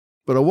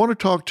But I want to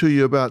talk to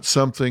you about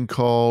something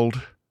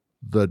called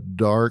the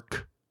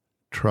dark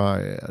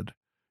triad.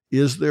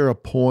 Is there a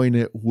point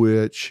at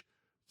which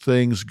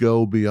things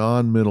go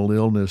beyond mental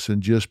illness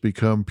and just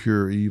become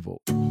pure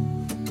evil?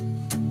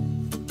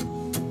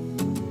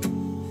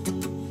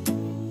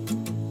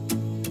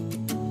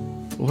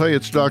 Well, hey,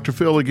 it's Dr.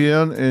 Phil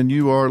again, and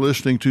you are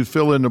listening to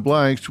Fill in the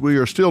Blanks. We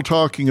are still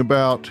talking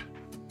about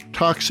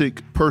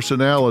toxic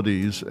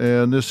personalities,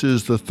 and this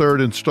is the third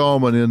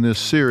installment in this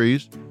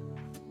series.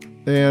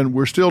 And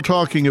we're still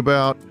talking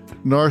about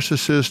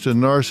narcissist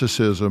and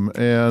narcissism,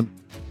 and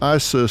I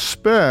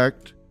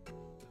suspect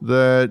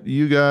that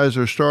you guys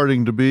are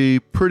starting to be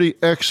pretty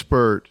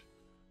expert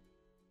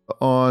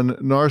on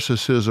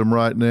narcissism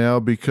right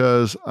now,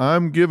 because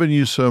I'm giving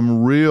you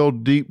some real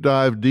deep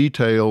dive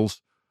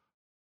details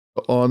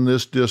on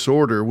this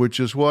disorder, which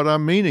is what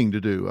I'm meaning to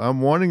do.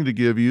 I'm wanting to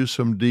give you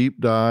some deep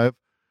dive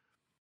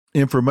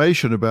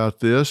information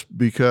about this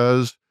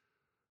because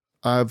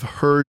I've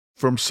heard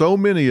from so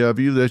many of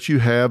you that you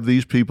have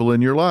these people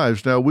in your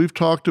lives. Now, we've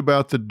talked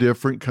about the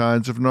different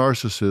kinds of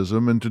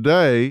narcissism, and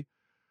today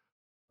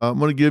I'm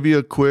going to give you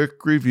a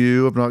quick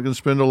review. I'm not going to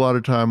spend a lot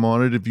of time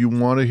on it. If you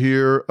want to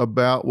hear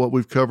about what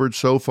we've covered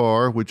so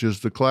far, which is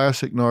the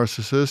classic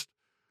narcissist,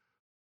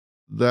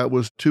 that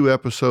was 2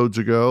 episodes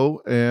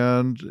ago.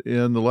 And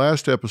in the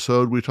last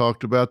episode, we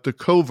talked about the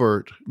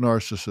covert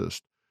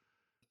narcissist.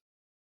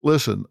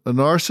 Listen, a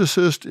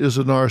narcissist is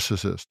a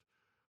narcissist.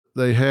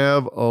 They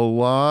have a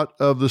lot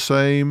of the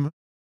same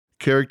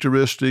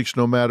characteristics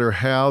no matter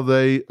how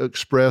they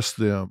express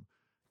them.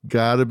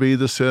 Got to be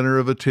the center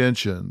of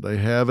attention. They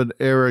have an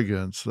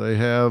arrogance. They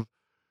have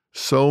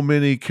so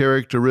many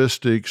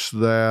characteristics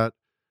that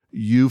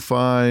you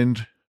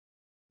find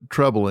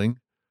troubling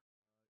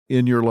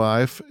in your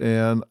life,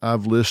 and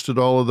I've listed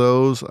all of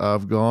those.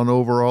 I've gone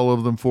over all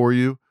of them for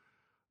you.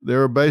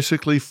 There are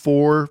basically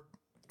 4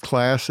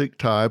 classic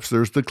types.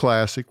 There's the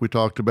classic. We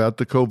talked about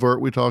the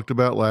covert we talked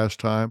about last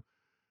time.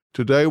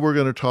 Today we're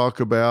going to talk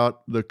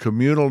about the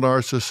communal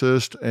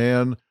narcissist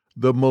and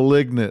the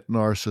malignant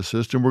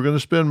narcissist. And we're going to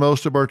spend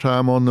most of our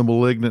time on the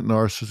malignant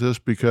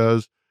narcissist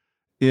because,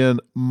 in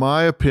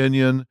my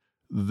opinion,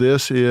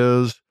 this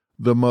is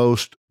the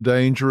most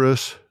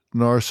dangerous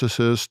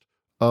narcissist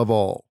of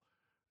all.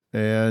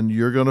 And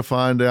you're going to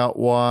find out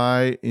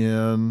why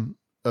in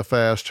a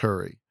fast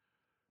hurry.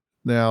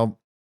 Now,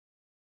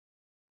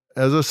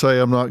 as I say,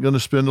 I'm not going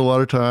to spend a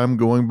lot of time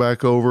going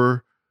back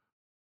over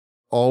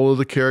all of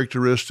the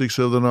characteristics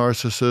of the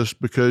narcissist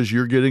because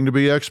you're getting to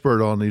be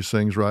expert on these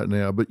things right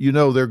now. But you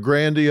know, they're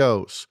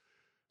grandiose.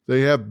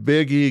 They have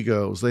big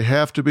egos. They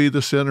have to be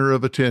the center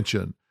of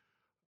attention.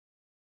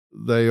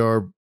 They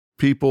are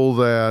people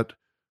that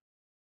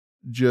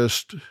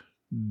just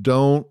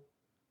don't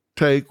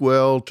take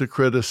well to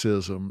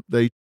criticism.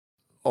 They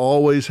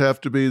always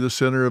have to be the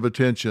center of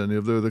attention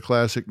if they're the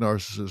classic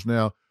narcissist.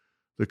 Now,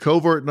 the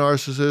covert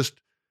narcissist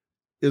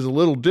is a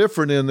little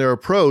different in their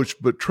approach,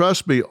 but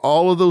trust me,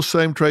 all of those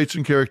same traits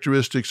and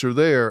characteristics are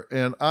there.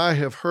 And I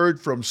have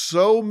heard from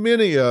so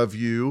many of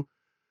you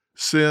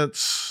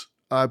since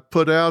I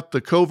put out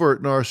the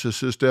covert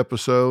narcissist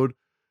episode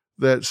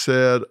that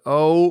said,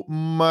 "Oh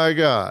my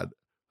God,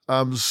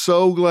 I'm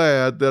so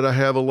glad that I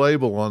have a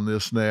label on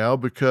this now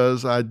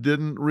because I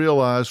didn't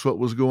realize what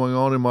was going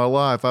on in my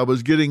life. I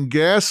was getting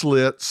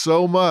gaslit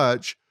so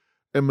much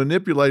and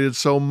manipulated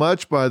so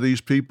much by these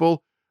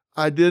people,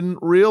 I didn't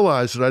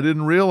realize it. I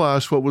didn't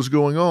realize what was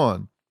going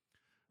on."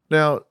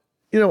 Now,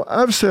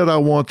 I've said I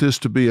want this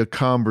to be a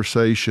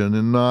conversation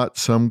and not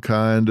some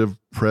kind of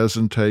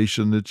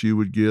presentation that you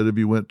would get if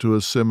you went to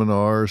a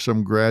seminar or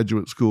some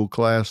graduate school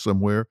class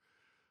somewhere.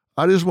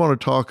 I just want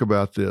to talk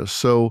about this.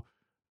 So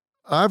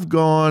I've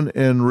gone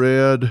and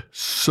read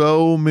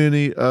so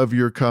many of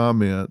your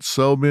comments,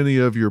 so many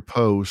of your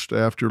posts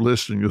after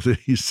listening to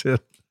these.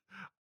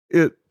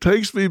 It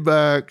takes me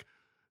back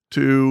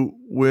to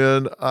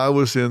when I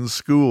was in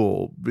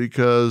school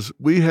because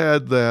we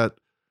had that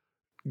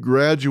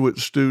graduate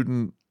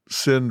student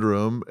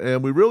syndrome,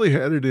 and we really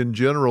had it in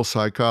general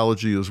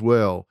psychology as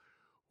well,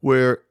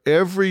 where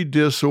every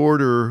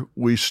disorder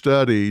we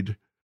studied,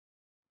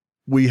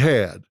 we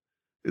had.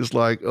 It's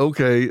like,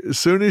 okay, as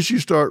soon as you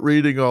start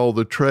reading all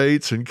the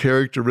traits and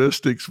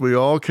characteristics, we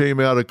all came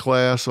out of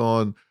class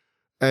on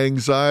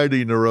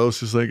anxiety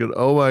neurosis thinking,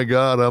 oh my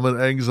God, I'm an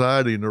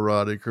anxiety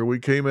neurotic. Or we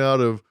came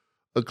out of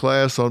a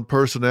class on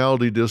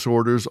personality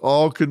disorders,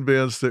 all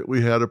convinced that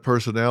we had a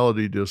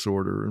personality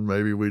disorder, and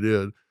maybe we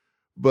did.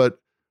 But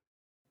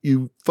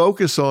you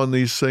focus on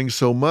these things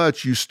so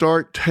much, you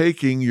start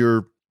taking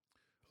your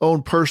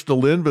own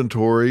personal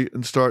inventory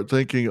and start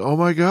thinking, oh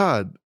my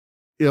God,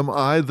 am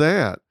I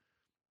that?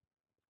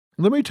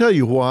 Let me tell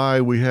you why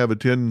we have a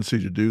tendency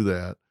to do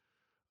that.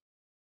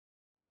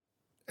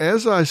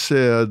 As I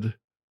said,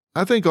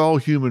 I think all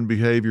human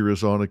behavior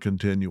is on a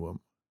continuum.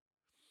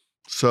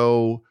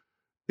 So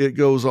it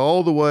goes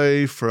all the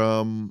way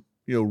from,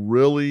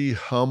 really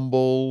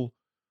humble,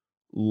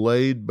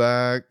 laid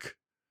back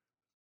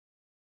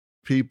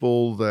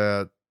people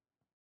that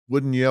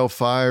wouldn't yell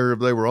fire if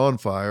they were on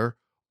fire,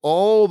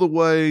 all the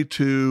way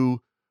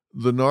to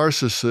the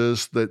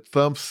narcissist that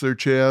thumps their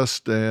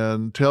chest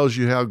and tells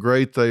you how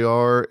great they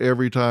are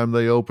every time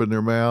they open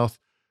their mouth,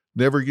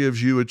 never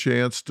gives you a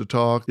chance to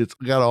talk. It's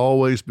got to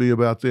always be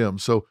about them.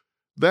 So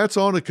that's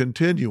on a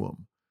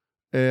continuum.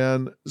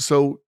 And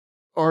so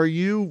are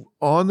you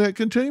on that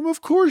continuum?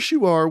 Of course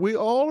you are. We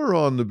all are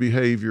on the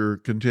behavior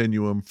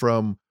continuum,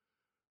 from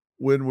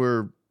when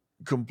we're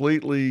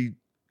completely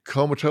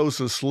comatose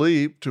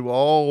asleep to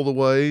all the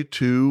way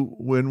to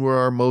when we're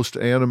our most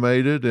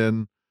animated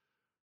and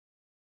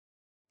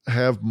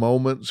have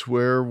moments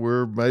where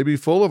we're maybe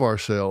full of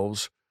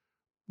ourselves.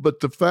 But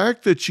the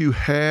fact that you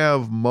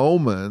have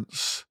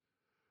moments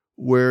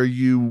where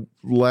you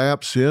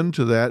lapse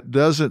into that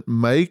doesn't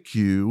make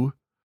you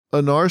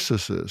a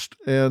narcissist.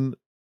 And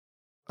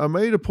I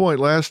made a point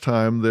last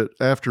time that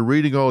after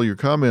reading all your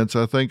comments,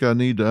 I think I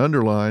need to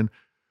underline,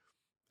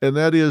 and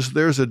that is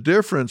there's a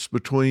difference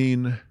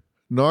between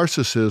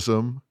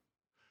narcissism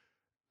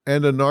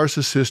and a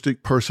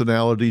narcissistic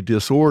personality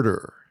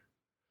disorder.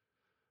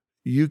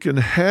 You can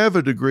have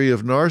a degree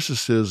of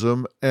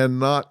narcissism and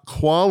not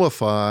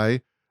qualify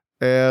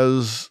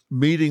as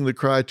meeting the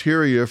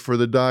criteria for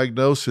the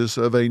diagnosis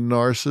of a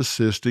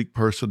narcissistic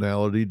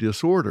personality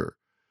disorder.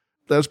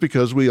 That's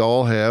because we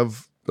all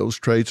have those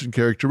traits and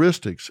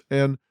characteristics.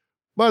 And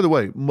by the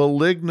way,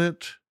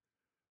 malignant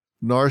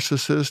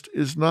narcissist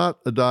is not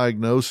a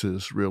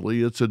diagnosis,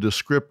 really. It's a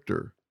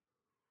descriptor.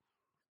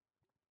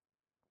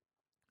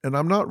 And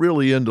I'm not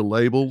really into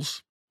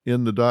labels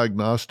in the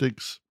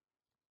diagnostics.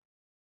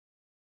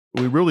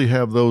 We really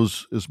have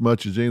those as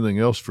much as anything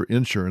else for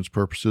insurance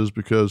purposes,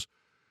 because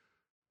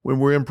when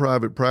we're in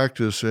private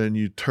practice and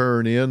you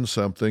turn in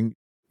something,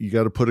 you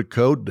got to put a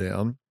code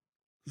down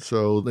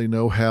so they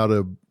know how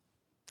to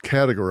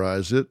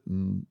categorize it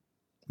and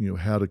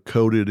how to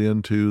code it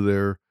into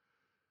their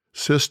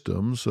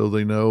system so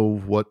they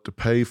know what to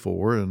pay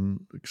for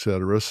and et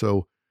cetera.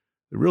 So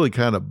it really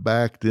kind of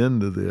backed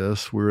into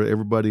this where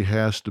everybody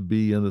has to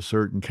be in a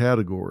certain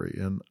category.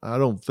 And I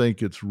don't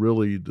think it's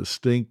really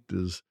distinct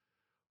as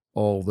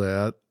all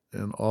that.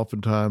 And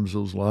oftentimes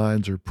those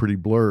lines are pretty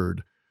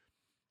blurred.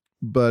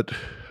 But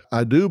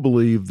I do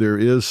believe there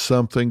is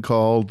something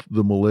called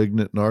the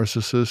malignant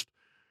narcissist.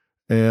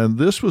 And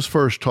this was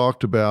first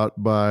talked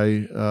about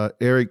by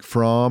Erich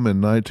Fromm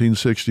in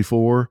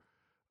 1964.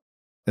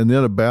 And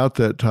then about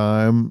that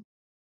time,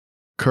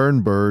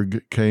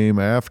 Kernberg came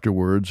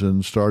afterwards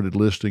and started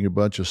listing a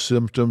bunch of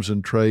symptoms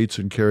and traits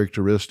and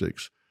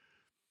characteristics.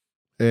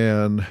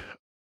 And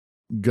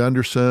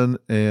Gunderson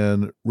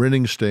and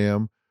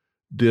Renningstam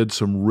did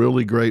some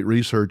really great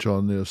research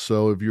on this.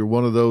 So if you're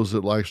one of those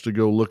that likes to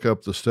go look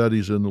up the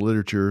studies in the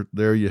literature,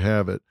 there you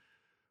have it.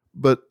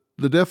 But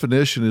the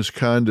definition is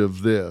kind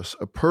of this: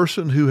 a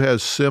person who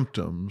has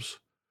symptoms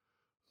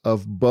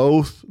of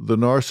both the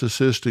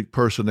narcissistic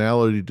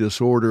personality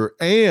disorder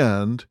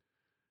and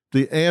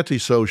the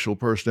antisocial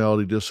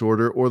personality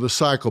disorder, or the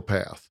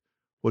psychopath,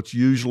 what's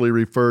usually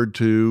referred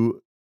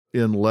to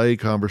in lay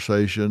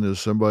conversation as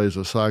somebody's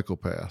a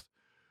psychopath.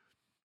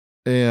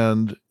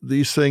 And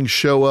these things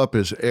show up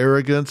as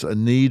arrogance, a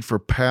need for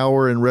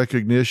power and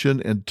recognition,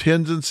 and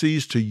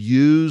tendencies to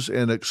use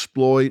and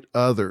exploit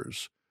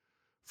others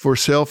for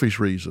selfish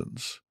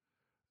reasons.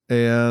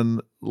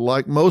 And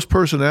like most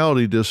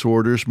personality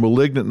disorders,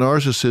 malignant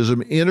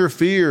narcissism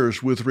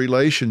interferes with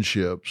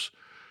relationships.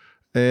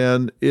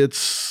 And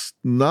it's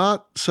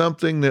not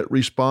something that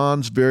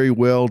responds very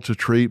well to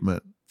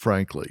treatment,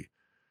 frankly.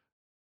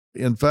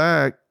 In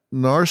fact,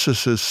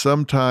 narcissists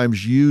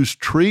sometimes use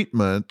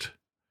treatment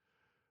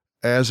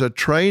as a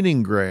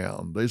training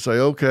ground. They say,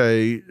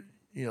 okay,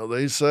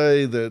 they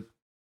say that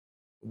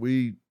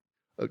we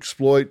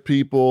exploit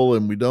people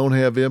and we don't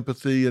have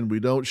empathy and we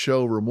don't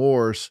show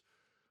remorse.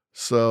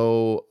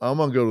 So I'm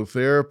going to go to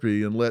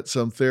therapy and let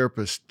some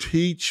therapist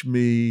teach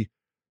me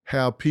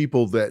how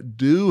people that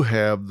do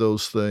have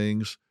those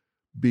things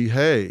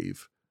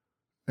behave.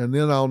 And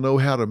then I'll know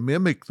how to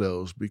mimic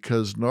those,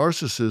 because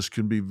narcissists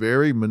can be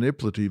very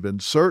manipulative,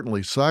 and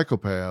certainly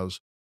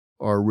psychopaths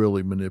are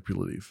really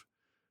manipulative.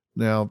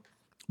 Now,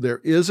 there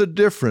is a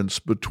difference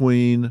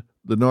between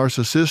the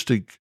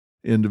narcissistic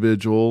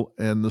individual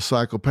and the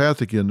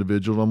psychopathic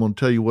individual. I'm going to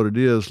tell you what it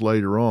is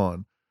later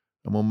on.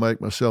 I'm going to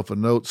make myself a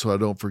note so I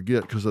don't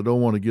forget, because I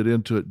don't want to get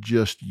into it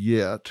just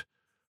yet.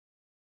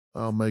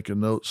 I'll make a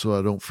note so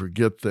I don't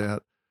forget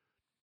that.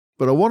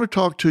 But I want to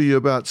talk to you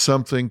about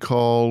something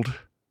called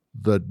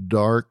the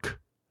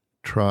dark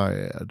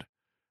triad.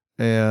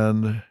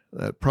 And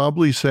that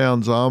probably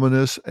sounds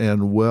ominous,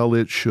 and well,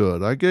 it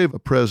should. I gave a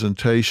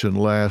presentation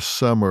last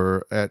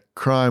summer at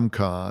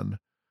CrimeCon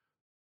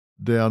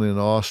down in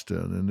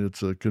Austin, and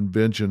it's a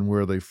convention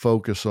where they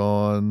focus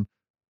on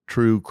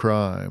true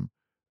crime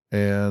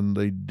and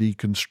they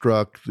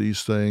deconstruct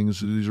these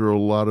things. These are a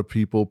lot of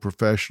people,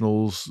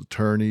 professionals,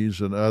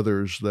 attorneys, and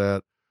others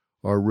that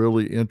are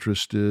really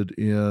interested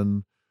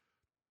in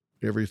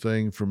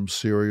everything from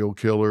serial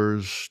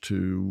killers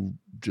to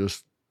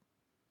just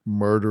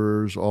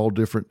murderers, all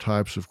different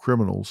types of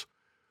criminals.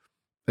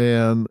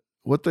 And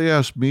what they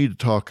asked me to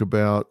talk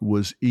about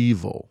was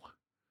evil,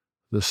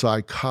 the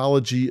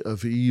psychology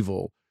of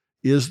evil.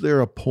 Is there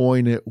a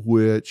point at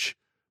which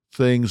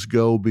things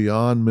go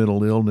beyond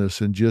mental illness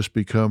and just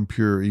become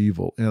pure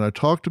evil? And I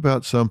talked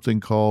about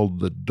something called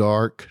the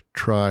dark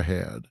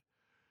triad.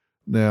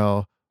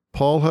 Now,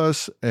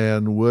 Polhus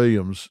and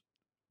Williams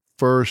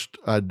first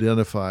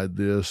identified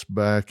this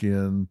back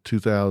in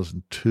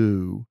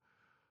 2002.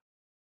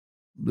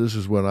 This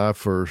is when I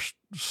first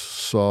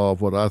saw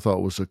what I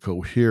thought was a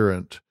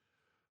coherent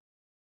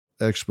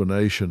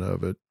explanation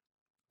of it.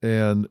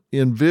 And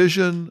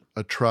envision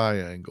a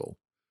triangle.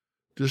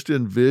 Just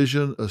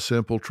envision a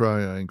simple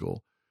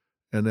triangle.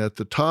 And at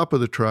the top of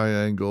the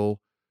triangle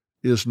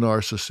is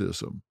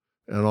narcissism.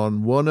 And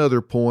on one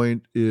other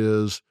point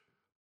is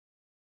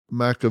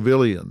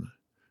Machiavellian.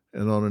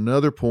 And on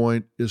another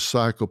point is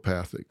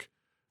psychopathic.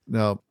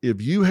 Now,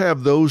 if you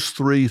have those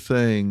three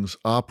things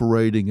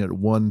operating at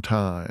one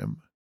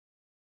time,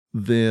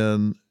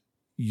 then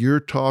you're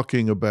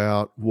talking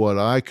about what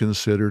I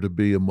consider to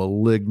be a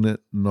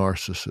malignant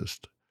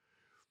narcissist.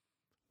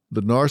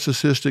 The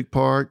narcissistic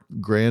part,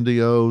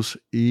 grandiose,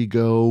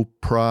 ego,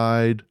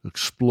 pride,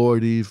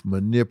 exploitive,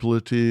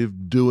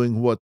 manipulative,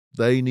 doing what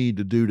they need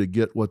to do to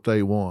get what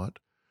they want.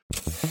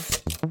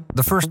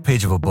 The first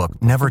page of a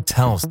book never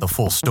tells the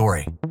full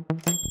story.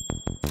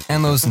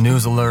 And those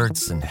news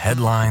alerts and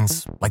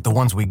headlines, like the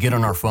ones we get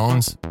on our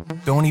phones,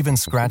 don't even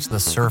scratch the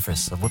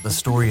surface of what the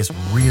story is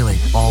really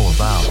all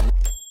about.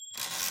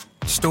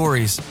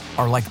 Stories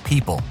are like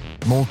people,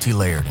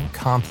 multi-layered and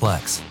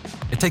complex.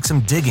 It takes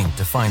some digging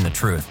to find the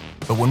truth,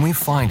 but when we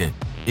find it,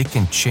 it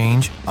can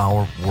change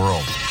our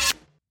world.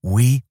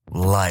 We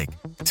like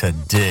to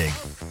dig.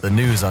 The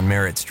news on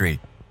Merritt Street.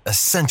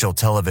 Essential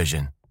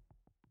television.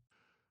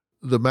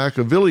 The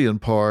Machiavellian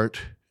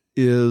part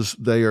is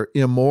they are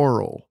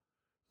immoral,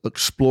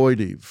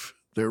 exploitive.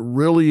 They're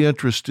really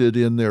interested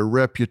in their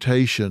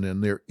reputation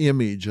and their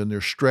image and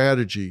their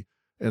strategy,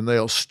 and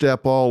they'll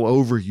step all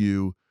over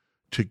you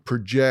to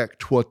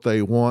project what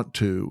they want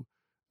to.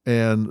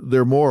 And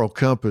their moral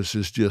compass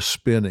is just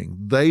spinning.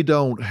 They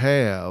don't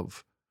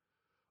have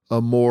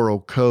a moral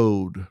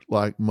code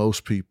like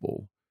most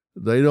people.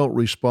 They don't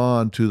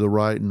respond to the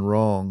right and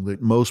wrong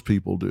that most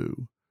people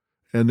do.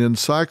 And then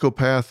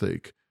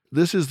psychopathic,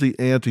 this is the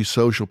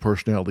antisocial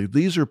personality.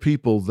 These are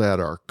people that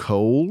are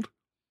cold,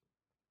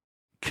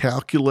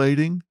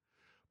 calculating,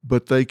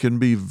 but they can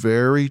be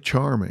very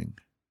charming.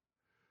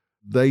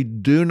 They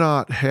do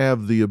not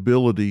have the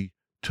ability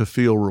to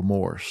feel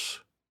remorse.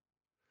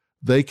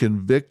 They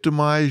can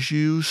victimize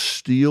you,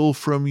 steal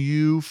from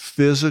you,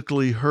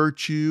 physically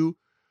hurt you.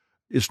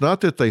 It's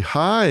not that they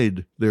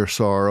hide their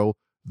sorrow.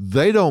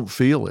 They don't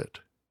feel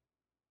it.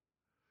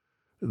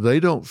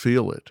 They don't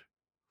feel it.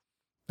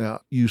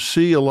 Now, you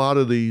see a lot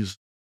of these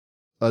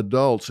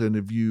adults, and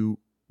if you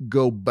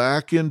go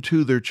back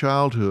into their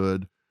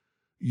childhood,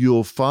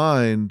 you'll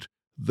find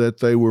that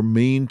they were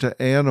mean to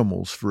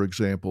animals, for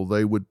example.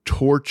 They would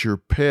torture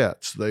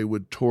pets. They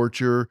would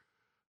torture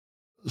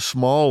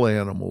small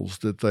animals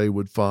that they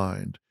would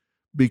find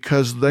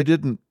because they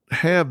didn't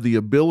have the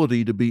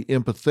ability to be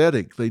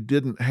empathetic. They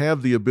didn't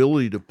have the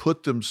ability to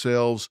put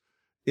themselves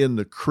in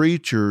the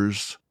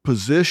creature's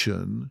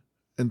position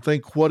and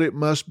think what it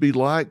must be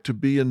like to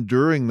be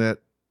enduring that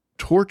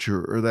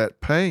torture or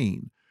that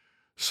pain.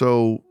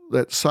 So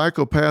that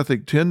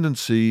psychopathic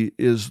tendency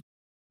is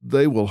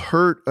they will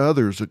hurt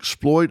others,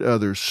 exploit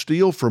others,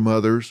 steal from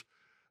others,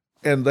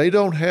 and they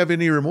don't have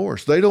any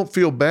remorse. They don't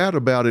feel bad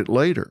about it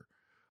later.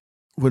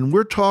 When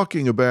we're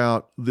talking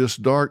about this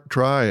dark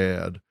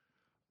triad,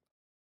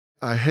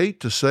 I hate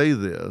to say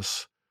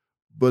this,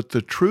 but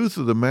the truth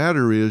of the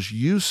matter is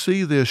you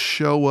see this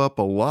show up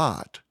a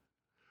lot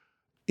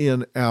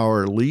in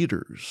our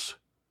leaders,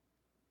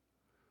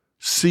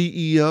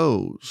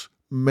 CEOs,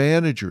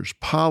 managers,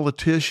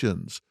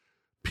 politicians,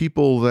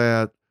 people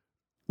that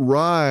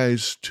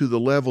rise to the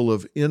level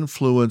of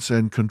influence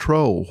and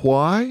control.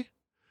 Why?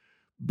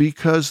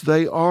 Because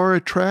they are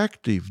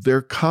attractive.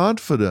 They're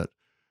confident.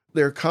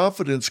 Their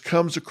confidence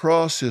comes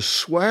across as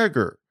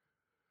swagger.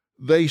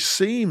 They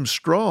seem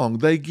strong.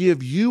 They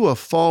give you a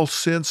false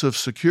sense of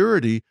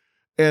security,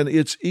 and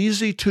it's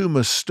easy to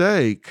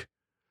mistake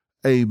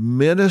a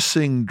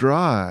menacing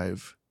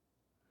drive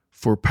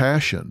for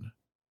passion.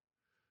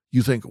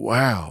 You think,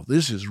 wow,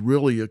 this is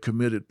really a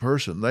committed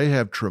person. They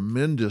have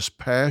tremendous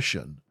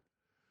passion.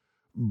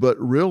 But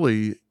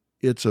really,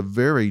 it's a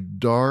very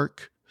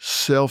dark,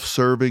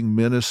 self-serving,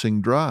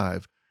 menacing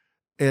drive.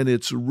 And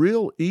it's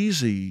real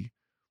easy,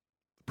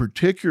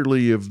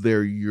 particularly if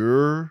they're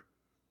your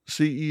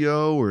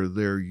CEO or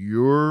they're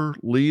your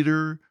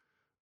leader.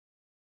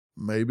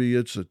 Maybe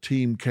it's a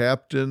team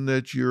captain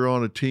that you're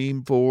on a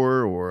team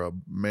for or a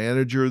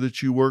manager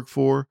that you work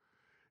for.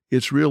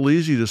 It's real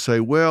easy to say,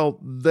 well,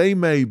 they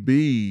may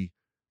be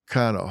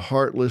kind of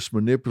heartless,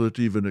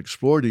 manipulative, and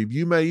exploitive.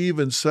 You may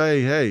even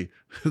say, hey,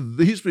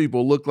 these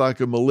people look like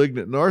a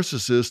malignant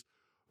narcissist,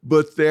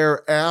 but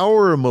they're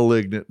our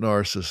malignant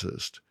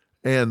narcissist,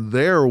 and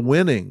they're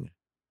winning.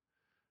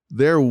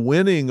 They're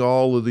winning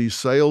all of these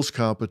sales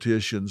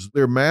competitions.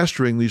 They're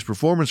mastering these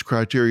performance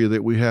criteria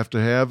that we have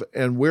to have,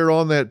 and we're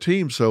on that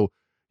team. So,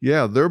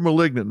 yeah, they're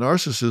malignant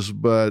narcissists,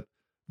 but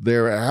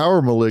they're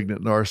our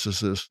malignant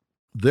narcissists.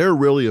 They're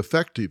really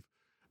effective.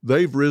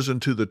 They've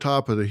risen to the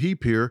top of the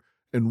heap here,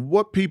 and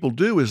what people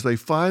do is they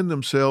find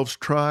themselves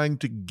trying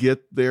to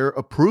get their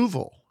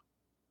approval.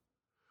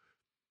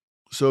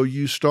 So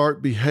you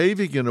start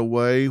behaving in a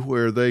way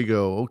where they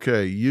go,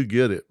 okay, you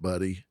get it,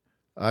 buddy.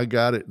 I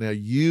got it. Now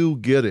you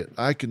get it.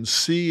 I can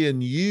see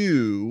in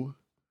you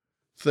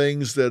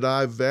things that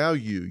I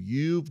value.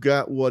 You've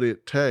got what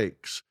it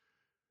takes.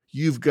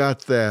 You've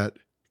got that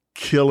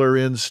killer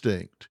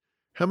instinct.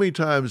 How many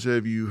times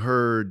have you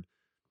heard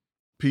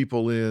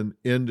people in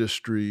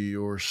industry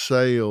or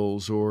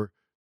sales, or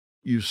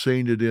you've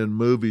seen it in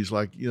movies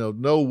like,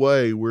 no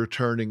way we're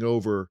turning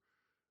over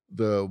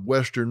the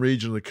Western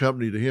region of the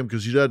company to him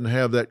because he doesn't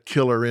have that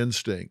killer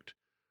instinct.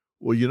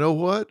 Well, you know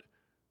what?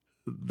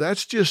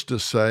 That's just a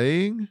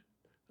saying.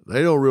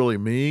 They don't really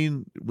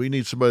mean we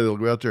need somebody that'll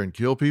go out there and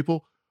kill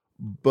people,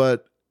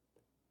 but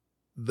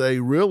they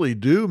really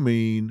do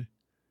mean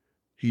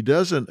he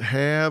doesn't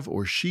have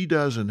or she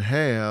doesn't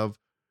have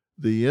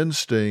the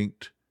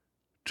instinct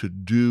to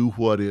do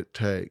what it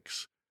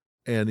takes.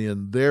 And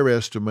in their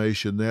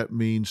estimation, that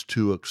means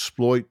to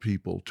exploit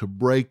people, to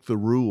break the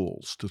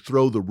rules, to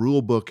throw the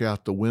rule book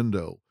out the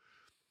window.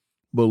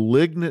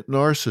 Malignant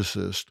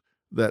narcissists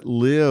that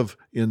live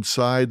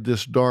inside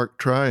this dark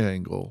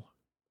triangle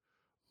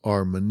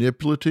are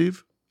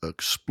manipulative,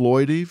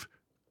 exploitive,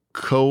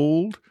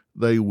 cold.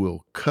 They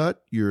will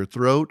cut your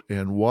throat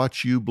and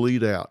watch you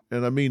bleed out.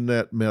 And I mean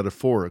that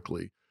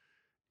metaphorically.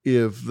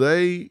 If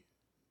they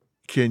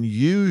can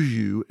use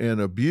you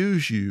and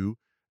abuse you,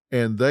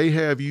 and they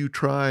have you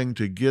trying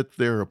to get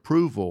their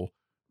approval,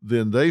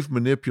 then they've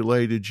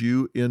manipulated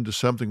you into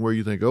something where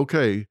you think,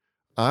 okay,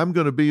 I'm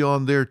going to be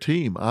on their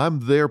team.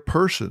 I'm their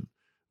person.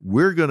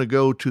 We're going to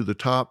go to the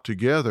top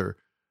together.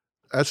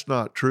 That's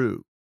not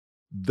true.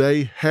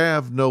 They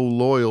have no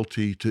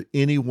loyalty to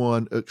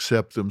anyone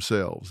except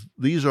themselves.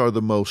 These are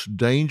the most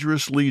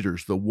dangerous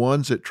leaders, the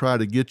ones that try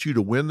to get you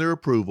to win their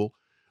approval.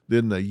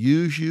 Then they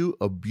use you,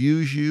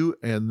 abuse you,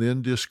 and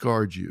then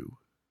discard you.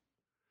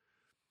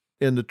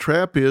 And the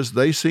trap is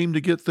they seem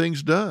to get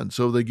things done,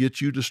 so they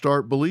get you to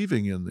start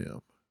believing in them.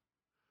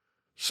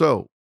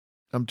 So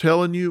I'm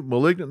telling you,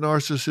 malignant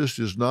narcissist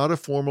is not a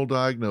formal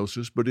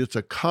diagnosis, but it's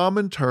a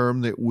common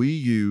term that we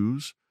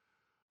use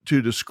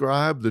to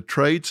describe the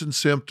traits and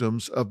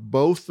symptoms of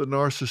both the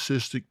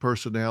narcissistic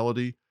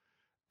personality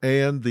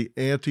and the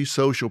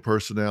antisocial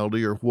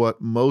personality, or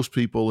what most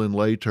people in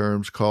lay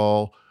terms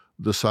call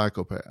the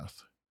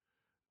psychopath.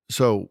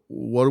 So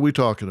what are we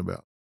talking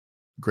about?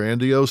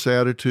 Grandiose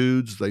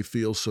attitudes. They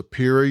feel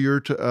superior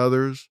to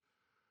others.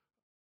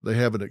 They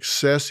have an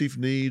excessive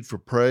need for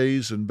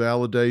praise and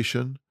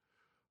validation.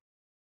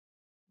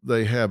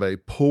 They have a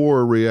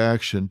poor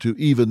reaction to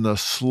even the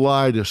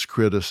slightest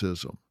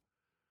criticism.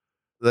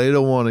 They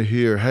don't want to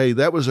hear, hey,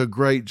 that was a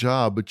great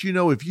job, but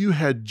if you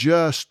had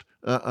just,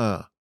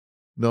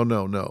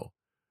 no.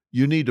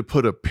 You need to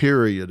put a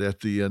period at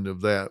the end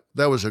of that.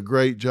 That was a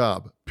great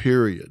job,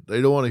 period.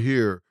 They don't want to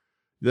hear,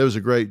 that was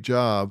a great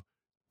job.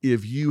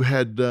 If you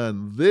had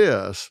done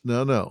this,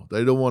 no,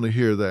 they don't want to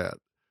hear that.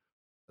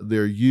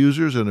 They're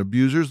users and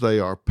abusers. They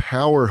are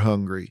power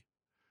hungry.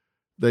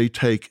 They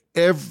take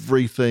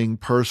everything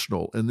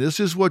personal. And this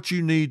is what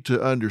you need to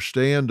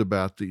understand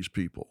about these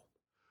people.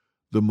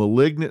 The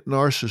malignant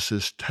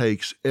narcissist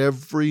takes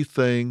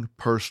everything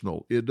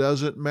personal. It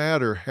doesn't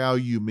matter how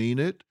you mean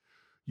it.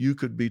 You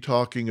could be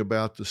talking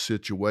about the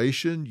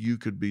situation. You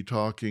could be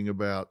talking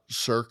about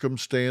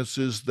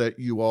circumstances that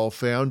you all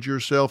found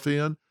yourself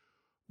in.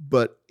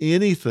 But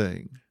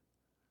anything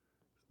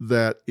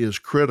that is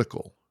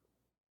critical,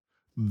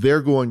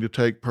 they're going to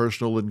take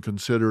personal and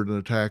consider it an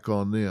attack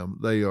on them.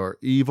 They are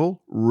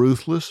evil,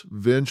 ruthless,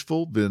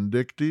 vengeful,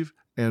 vindictive,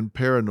 and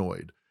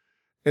paranoid.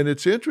 And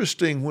it's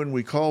interesting when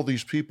we call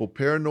these people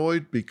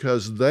paranoid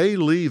because they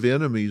leave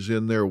enemies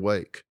in their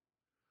wake.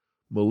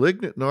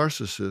 Malignant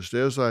narcissists,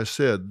 as I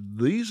said,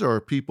 these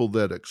are people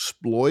that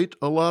exploit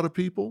a lot of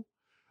people.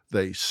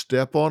 They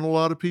step on a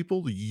lot of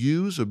people,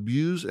 use,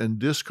 abuse, and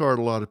discard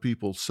a lot of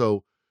people.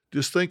 So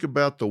just think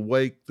about the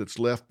wake that's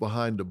left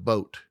behind a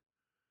boat.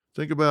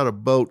 Think about a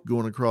boat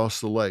going across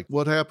the lake.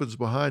 What happens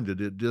behind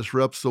it? It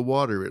disrupts the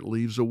water. It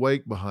leaves a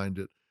wake behind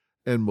it.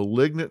 And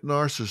malignant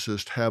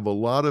narcissists have a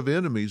lot of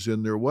enemies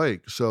in their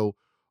wake. So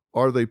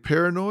are they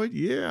paranoid?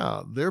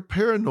 Yeah, they're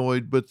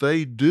paranoid, but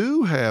they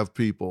do have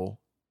people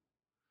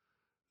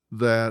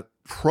that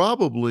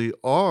probably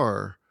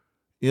are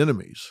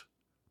enemies,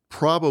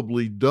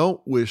 probably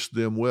don't wish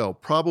them well,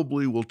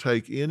 probably will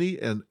take any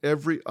and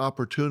every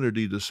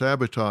opportunity to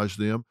sabotage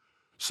them.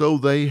 So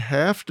they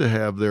have to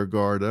have their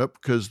guard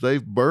up because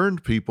they've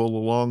burned people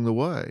along the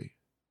way.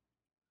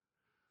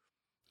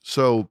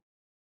 So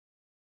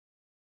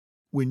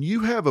when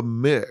you have a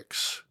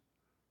mix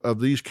of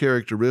these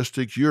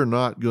characteristics, you're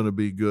not going to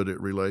be good at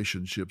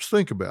relationships.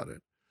 Think about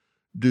it.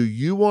 Do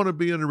you want to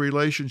be in a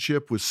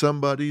relationship with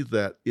somebody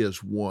that is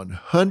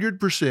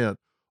 100%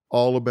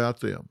 all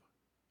about them?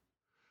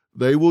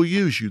 They will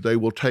use you. They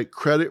will take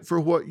credit for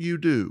what you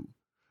do.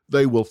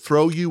 They will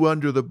throw you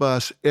under the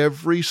bus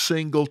every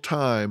single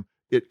time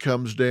it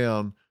comes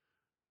down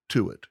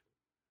to it.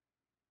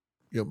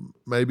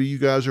 Maybe you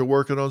guys are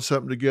working on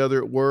something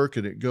together at work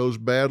and it goes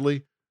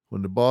badly.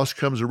 When the boss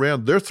comes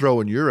around, they're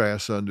throwing your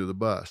ass under the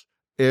bus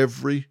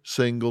every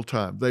single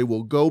time. They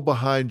will go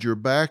behind your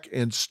back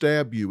and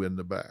stab you in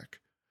the back.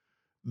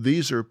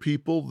 These are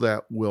people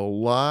that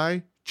will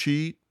lie,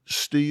 cheat,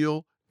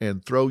 steal,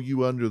 and throw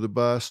you under the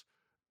bus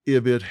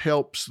if it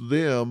helps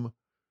them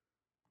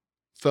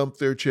thump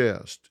their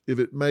chest, if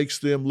it makes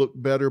them look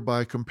better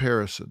by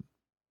comparison.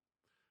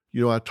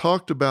 I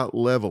talked about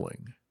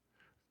leveling,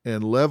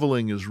 and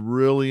leveling is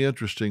really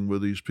interesting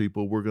with these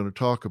people. We're going to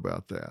talk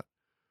about that.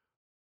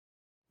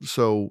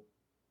 So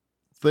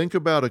think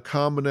about a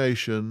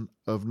combination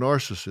of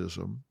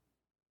narcissism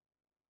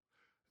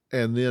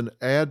and then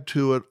add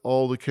to it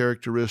all the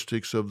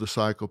characteristics of the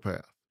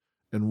psychopath.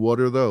 And what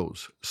are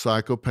those?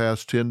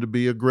 Psychopaths tend to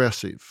be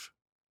aggressive.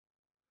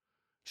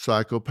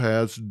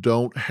 Psychopaths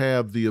don't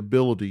have the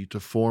ability to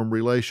form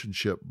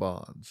relationship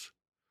bonds.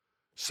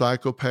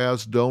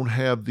 Psychopaths don't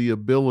have the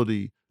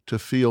ability to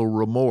feel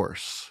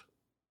remorse.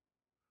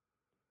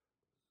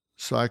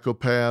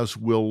 Psychopaths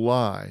will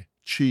lie,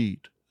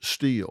 cheat,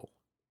 steal.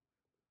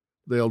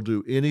 They'll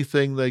do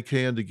anything they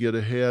can to get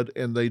ahead,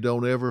 and they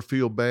don't ever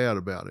feel bad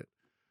about it.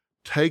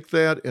 Take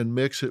that and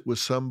mix it with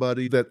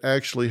somebody that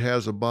actually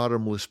has a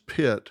bottomless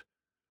pit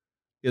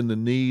in the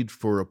need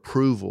for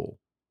approval,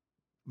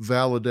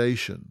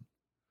 validation.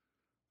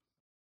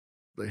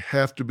 They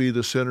have to be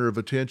the center of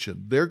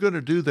attention. They're going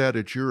to do that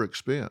at your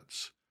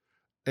expense,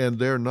 and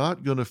they're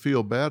not going to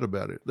feel bad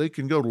about it. They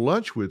can go to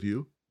lunch with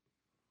you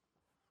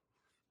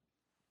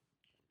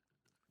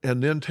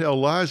and then tell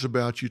lies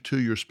about you to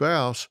your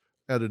spouse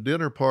at a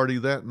dinner party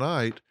that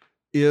night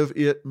if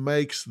it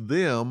makes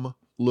them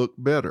look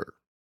better.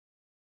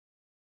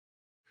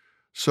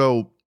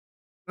 So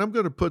I'm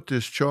going to put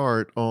this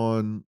chart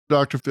on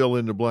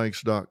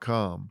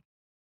drphillintheblanks.com.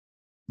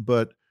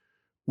 But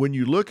when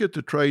you look at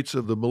the traits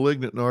of the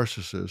malignant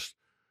narcissist,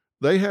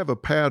 they have a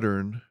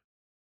pattern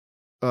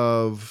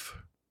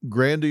of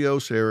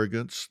grandiose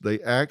arrogance. They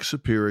act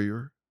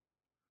superior.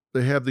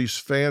 They have these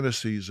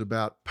fantasies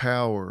about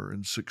power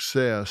and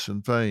success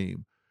and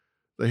fame.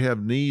 They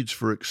have needs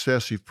for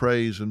excessive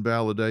praise and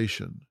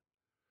validation.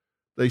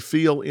 They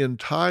feel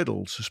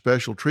entitled to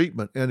special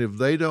treatment, and if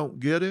they don't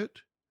get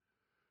it,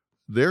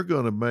 they're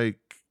going to make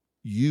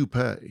you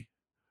pay.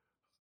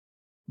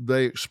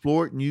 They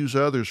exploit and use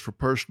others for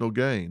personal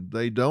gain.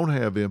 They don't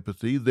have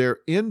empathy. They're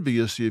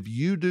envious if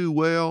you do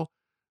well.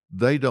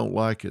 They don't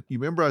like it. You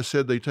remember I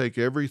said they take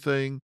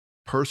everything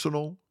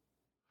personal?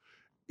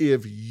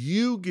 If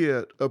you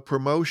get a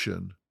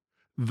promotion,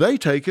 they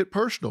take it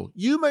personal.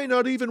 You may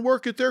not even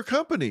work at their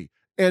company.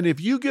 And if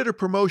you get a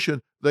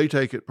promotion, they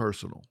take it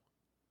personal.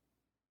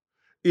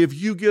 If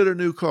you get a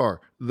new car,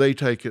 they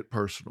take it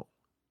personal.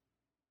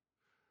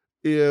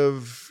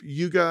 If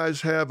you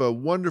guys have a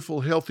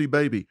wonderful, healthy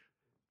baby,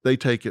 they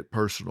take it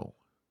personal.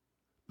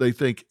 They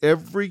think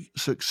every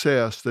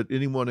success that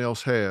anyone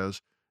else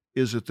has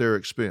is at their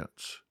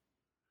expense.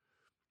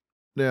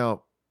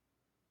 Now,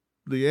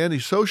 the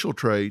antisocial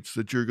traits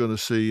that you're going to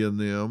see in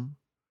them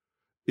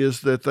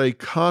is that they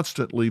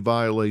constantly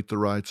violate the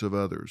rights of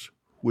others,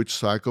 which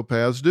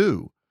psychopaths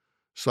do.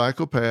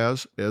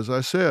 Psychopaths, as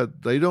I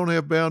said, they don't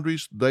have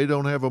boundaries, they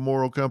don't have a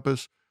moral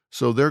compass,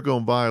 so they're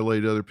going to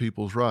violate other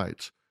people's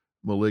rights.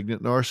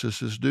 Malignant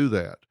narcissists do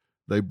that.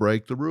 They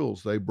break the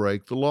rules, they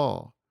break the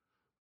law.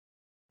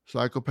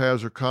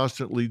 Psychopaths are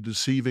constantly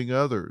deceiving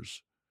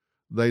others.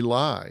 They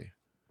lie.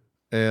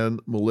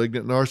 And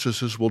malignant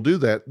narcissists will do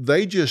that.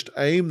 They just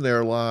aim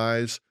their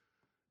lies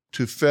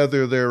to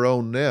feather their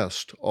own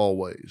nest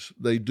always.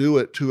 They do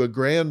it to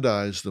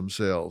aggrandize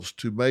themselves,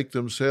 to make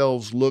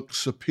themselves look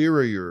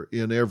superior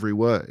in every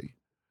way.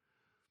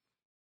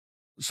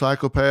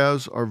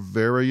 Psychopaths are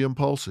very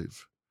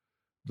impulsive.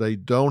 They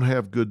don't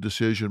have good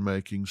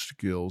decision-making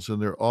skills,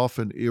 and they're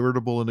often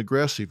irritable and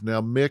aggressive. Now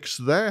mix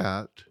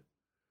that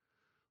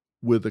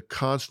with a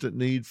constant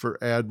need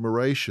for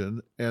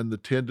admiration and the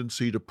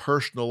tendency to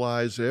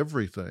personalize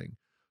everything.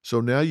 So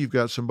now you've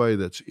got somebody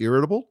that's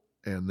irritable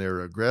and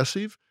they're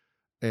aggressive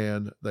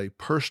and they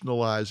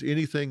personalize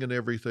anything and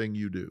everything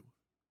you do.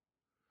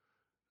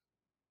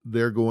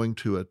 They're going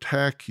to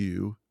attack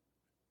you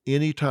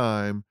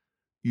anytime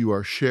you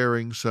are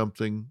sharing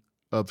something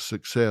of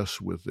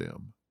success with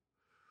them.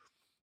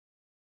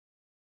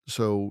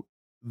 So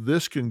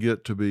this can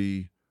get to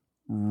be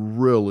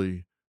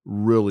really,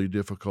 really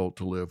difficult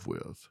to live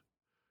with.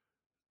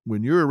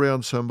 When you're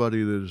around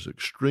somebody that is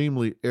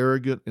extremely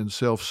arrogant and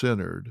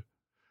self-centered,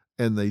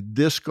 and they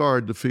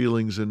discard the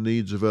feelings and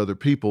needs of other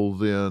people,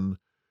 then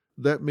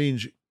that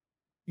means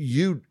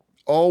you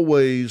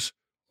always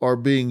are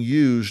being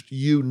used.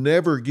 You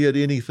never get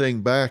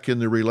anything back in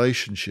the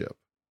relationship.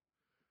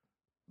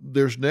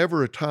 There's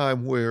never a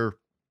time where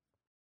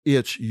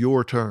it's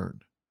your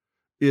turn.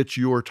 it's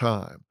your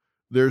time.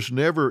 There's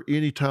never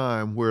any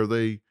time where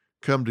they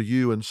come to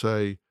you and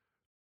say,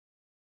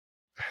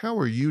 how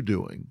are you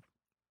doing?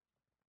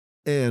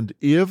 And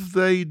if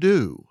they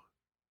do,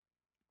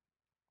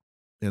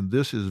 and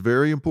this is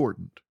very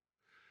important,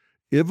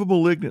 if a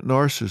malignant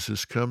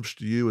narcissist comes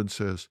to you and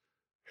says,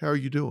 how are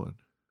you doing?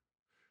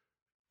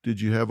 Did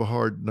you have a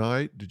hard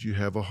night? Did you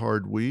have a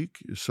hard week?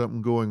 Is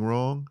something going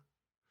wrong?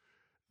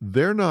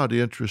 They're not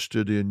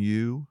interested in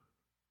you.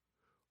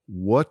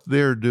 What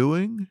they're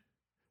doing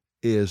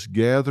is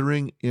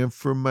gathering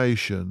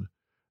information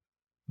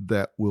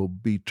that will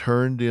be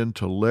turned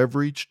into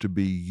leverage to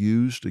be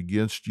used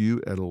against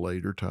you at a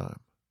later time.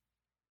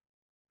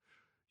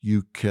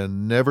 You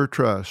can never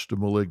trust a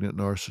malignant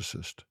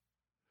narcissist.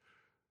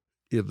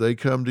 If they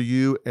come to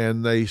you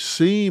and they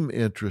seem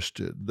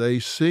interested, they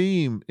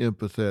seem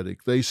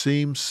empathetic, they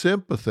seem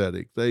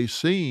sympathetic, they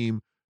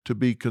seem to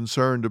be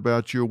concerned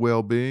about your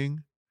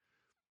well-being,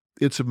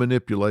 it's a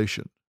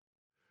manipulation.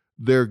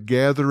 They're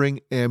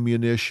gathering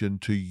ammunition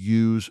to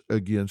use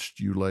against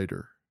you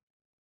later.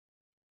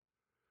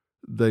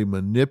 They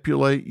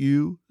manipulate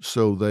you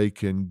so they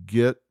can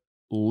get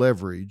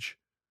leverage.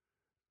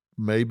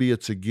 Maybe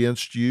it's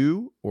against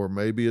you, or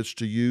maybe it's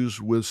to use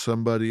with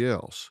somebody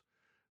else.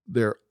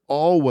 They're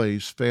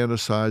always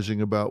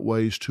fantasizing about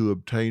ways to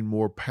obtain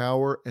more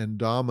power and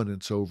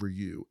dominance over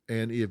you.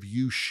 And if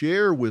you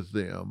share with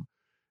them,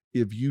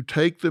 if you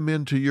take them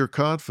into your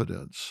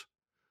confidence,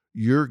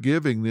 you're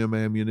giving them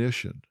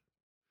ammunition.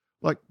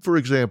 Like, for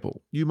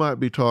example, you might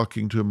be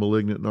talking to a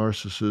malignant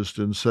narcissist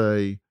and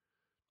say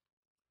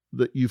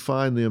that you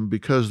find them,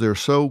 because they're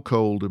so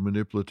cold and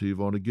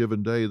manipulative, on a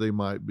given day, they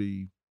might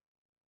be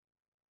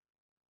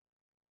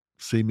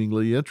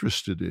seemingly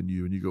interested in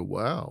you. And you go,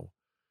 wow,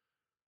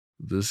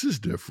 this is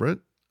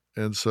different.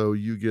 And so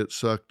you get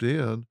sucked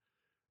in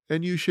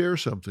and you share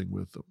something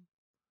with them.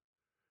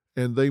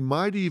 And they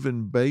might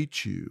even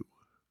bait you.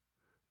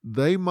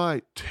 They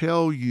might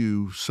tell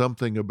you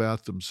something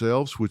about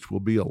themselves, which will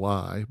be a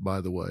lie,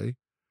 by the way,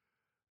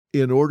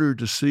 in order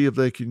to see if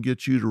they can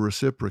get you to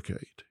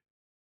reciprocate.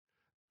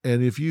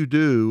 And if you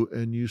do,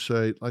 and you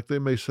say, like they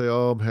may say,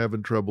 oh, I'm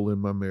having trouble in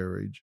my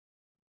marriage,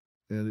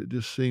 and it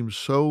just seems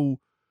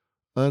so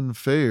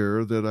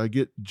unfair that I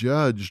get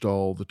judged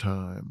all the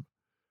time.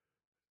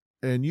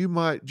 And you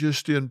might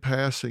just in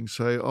passing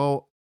say,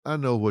 oh, I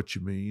know what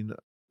you mean.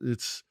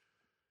 It's,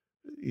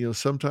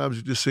 sometimes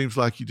it just seems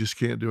like you just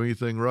can't do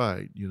anything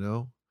right,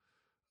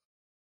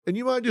 And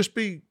you might just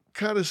be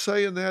kind of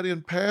saying that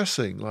in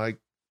passing, like,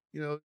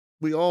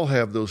 we all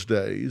have those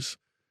days.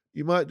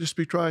 You might just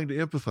be trying to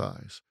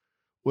empathize.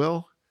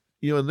 Well,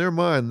 in their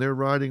mind, they're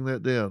writing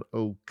that down.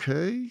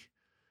 Okay,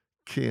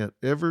 can't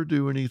ever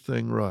do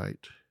anything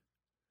right.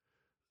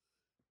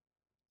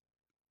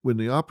 When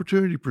the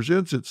opportunity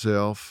presents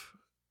itself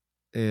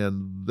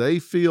and they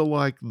feel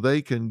like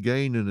they can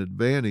gain an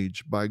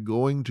advantage by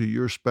going to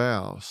your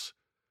spouse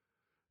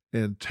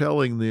and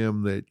telling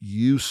them that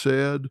you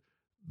said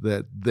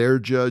that they're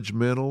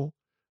judgmental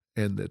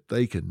and that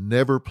they can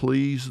never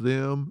please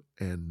them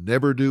and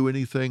never do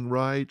anything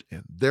right,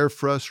 and they're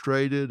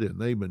frustrated and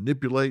they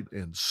manipulate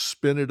and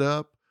spin it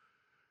up,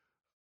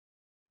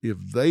 if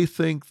they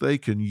think they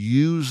can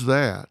use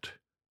that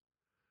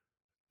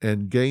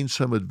and gain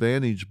some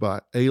advantage by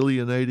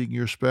alienating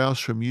your spouse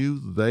from you,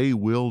 they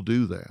will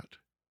do that.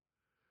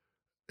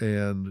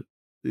 And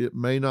it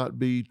may not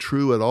be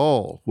true at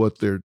all what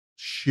they're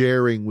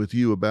sharing with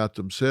you about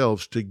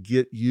themselves to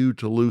get you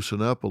to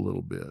loosen up a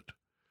little bit.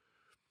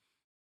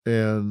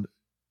 And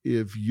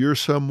if you're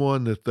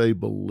someone that they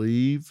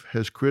believe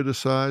has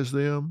criticized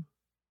them,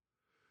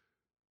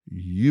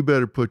 you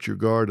better put your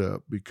guard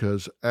up,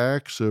 because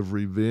acts of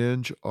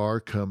revenge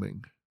are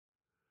coming.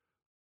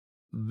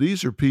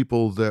 These are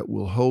people that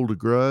will hold a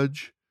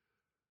grudge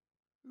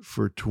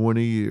for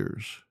 20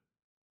 years,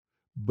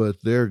 but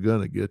they're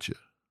going to get you.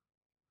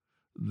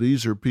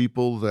 These are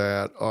people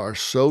that are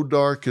so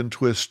dark and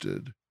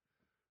twisted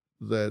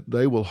that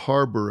they will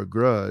harbor a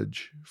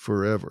grudge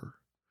forever.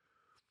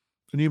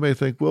 And you may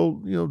think, well,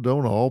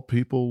 don't all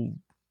people,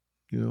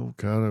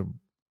 kind of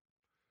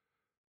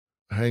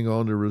hang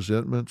on to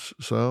resentments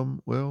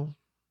some? Well,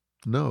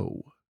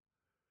 no.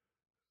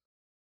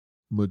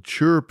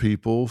 Mature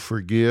people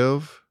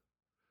forgive,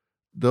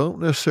 don't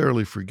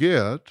necessarily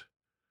forget.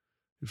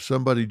 If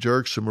somebody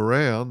jerks them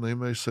around, they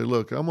may say,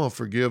 look, I'm going to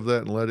forgive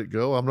that and let it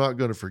go. I'm not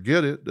going to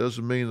forget it.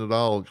 Doesn't mean that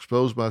I'll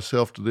expose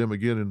myself to them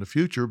again in the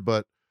future,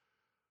 but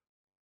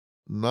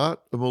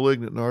not a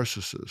malignant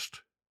narcissist.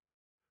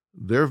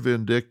 They're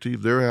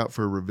vindictive. They're out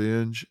for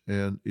revenge.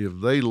 And if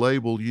they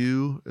label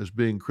you as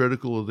being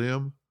critical of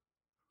them,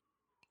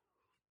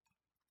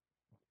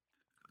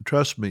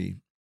 trust me,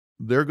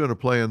 they're going to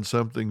plan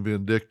something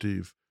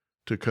vindictive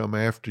to come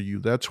after you.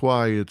 That's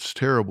why it's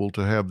terrible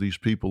to have these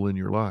people in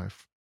your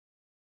life.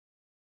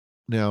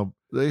 Now,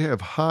 they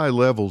have high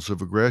levels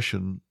of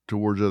aggression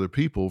towards other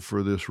people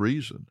for this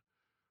reason.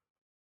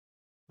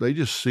 They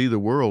just see the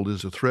world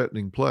as a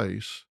threatening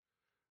place.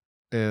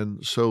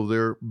 And so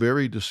they're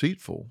very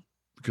deceitful,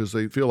 because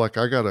they feel like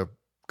I got to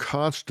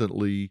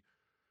constantly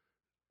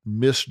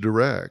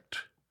misdirect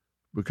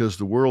because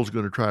the world's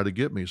going to try to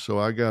get me. So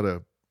I got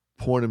to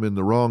point them in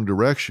the wrong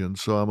direction.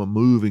 So I'm a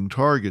moving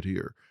target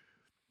here.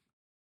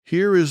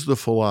 Here is the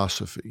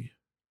philosophy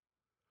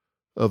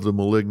of the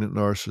malignant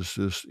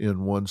narcissist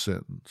in one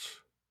sentence.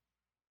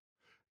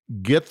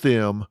 Get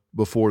them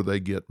before they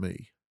get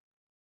me.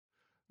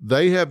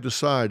 They have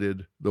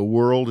decided the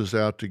world is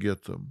out to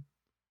get them.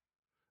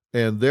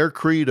 And their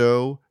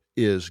credo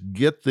is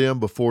get them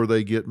before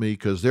they get me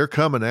because they're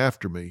coming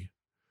after me.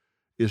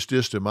 It's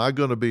just, am I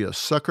going to be a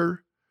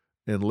sucker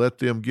and let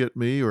them get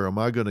me, or am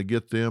I going to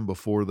get them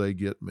before they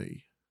get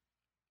me?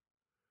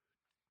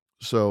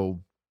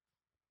 So,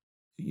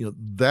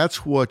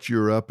 that's what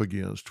you're up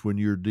against when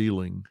you're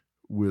dealing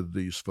with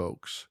these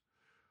folks.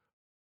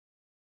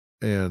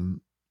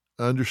 And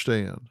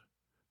understand,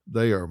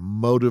 they are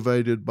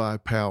motivated by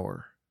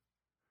power.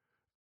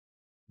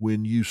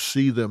 When you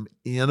see them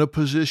in a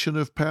position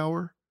of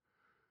power,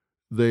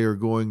 they are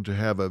going to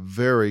have a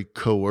very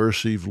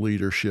coercive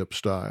leadership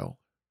style.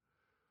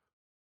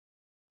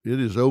 It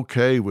is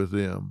okay with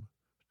them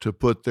to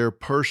put their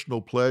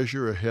personal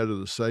pleasure ahead of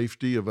the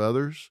safety of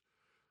others,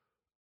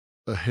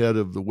 ahead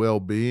of the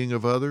well-being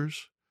of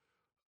others.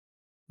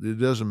 It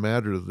doesn't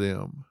matter to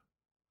them.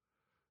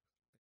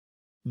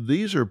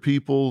 These are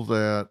people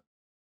that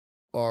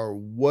are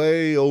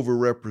way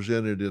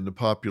overrepresented in the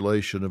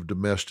population of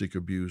domestic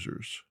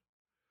abusers.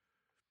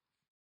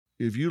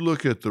 If you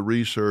look at the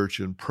research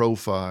and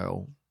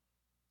profile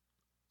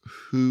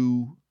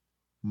who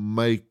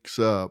makes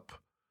up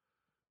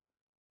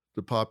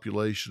the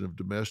population of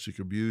domestic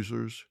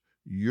abusers,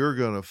 you're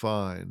going to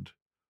find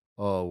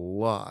a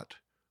lot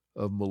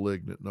of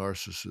malignant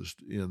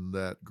narcissists in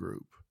that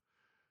group.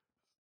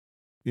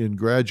 In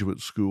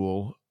graduate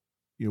school,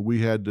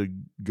 we had to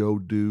go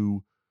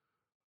do,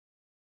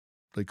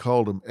 they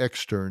called them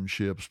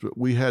externships, but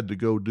we had to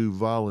go do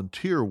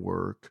volunteer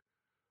work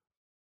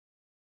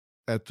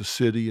at the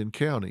city and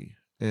county.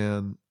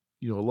 And,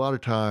 a lot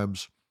of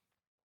times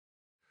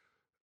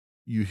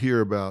you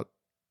hear about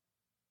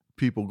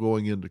people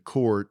going into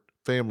court,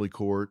 family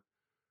court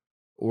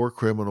or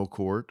criminal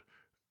court,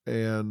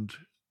 and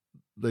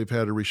they've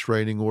had a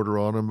restraining order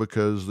on them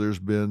because there's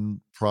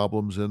been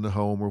problems in the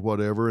home or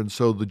whatever. And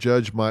so the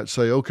judge might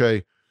say,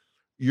 okay,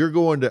 you're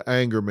going to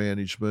anger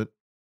management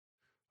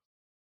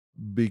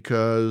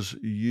because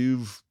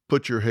you've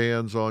put your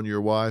hands on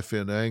your wife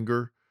in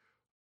anger.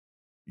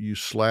 You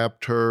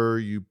slapped her,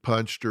 you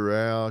punched her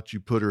out, you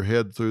put her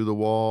head through the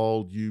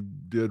wall, you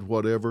did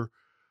whatever.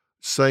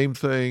 Same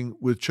thing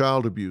with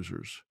child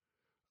abusers.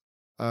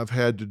 I've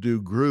had to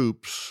do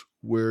groups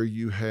where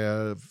you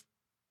have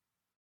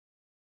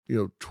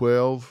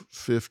 12,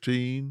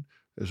 15,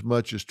 as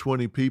much as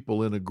 20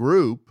 people in a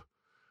group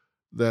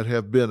that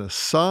have been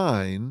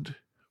assigned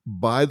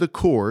by the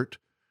court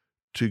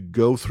to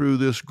go through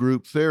this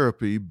group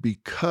therapy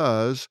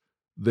because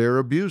they're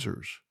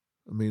abusers.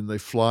 I mean, they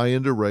fly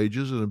into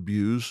rages and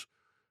abuse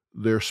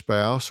their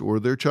spouse or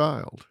their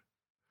child.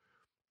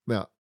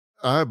 Now,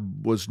 I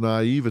was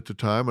naive at the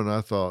time and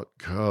I thought,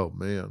 oh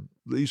man,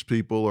 these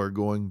people are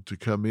going to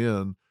come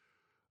in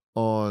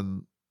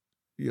on,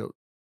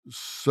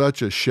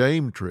 such a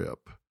shame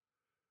trip.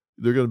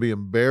 They're going to be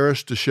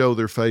embarrassed to show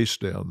their face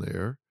down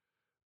there.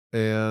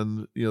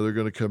 And, they're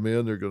going to come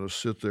in, they're going to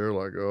sit there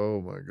like,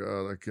 oh my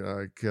God,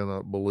 I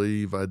cannot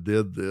believe I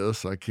did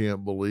this. I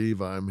can't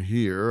believe I'm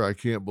here. I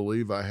can't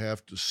believe I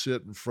have to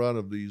sit in front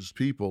of these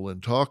people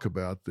and talk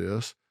about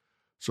this.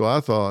 So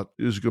I thought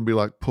it was going to be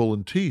like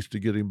pulling teeth to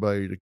get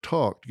anybody to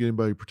talk, to get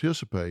anybody to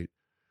participate.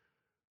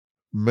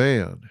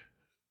 Man,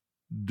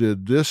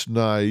 did this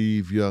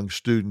naive young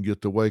student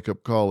get the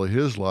wake-up call of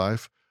his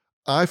life.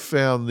 I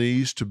found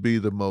these to be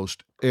the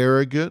most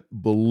arrogant,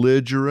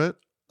 belligerent,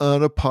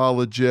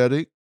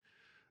 unapologetic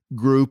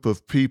group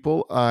of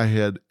people I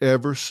had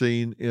ever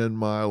seen in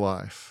my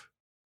life.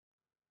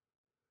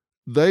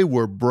 They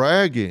were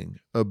bragging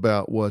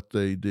about what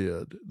they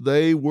did.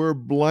 They were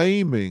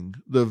blaming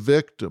the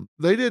victim.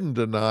 They didn't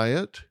deny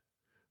it.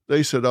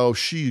 They said, oh,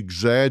 she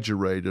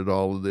exaggerated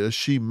all of this.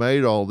 She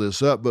made all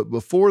this up. But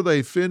before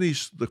they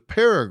finished the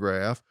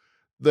paragraph,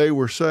 they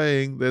were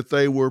saying that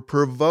they were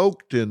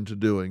provoked into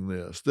doing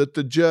this, that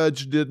the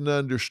judge didn't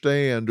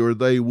understand or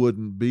they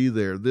wouldn't be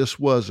there. This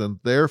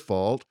wasn't their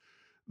fault.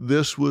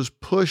 This was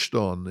pushed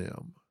on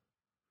them.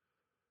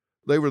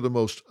 They were the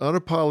most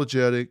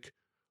unapologetic,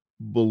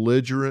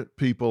 belligerent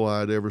people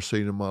I'd ever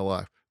seen in my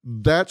life.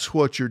 That's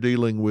what you're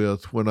dealing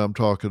with when I'm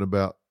talking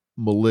about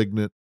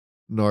malignant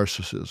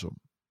narcissism.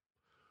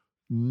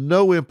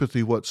 No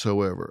empathy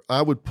whatsoever.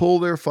 I would pull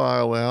their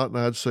file out and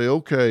I'd say,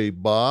 okay,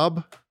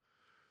 Bob,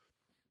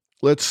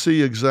 let's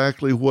see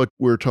exactly what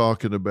we're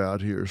talking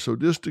about here. So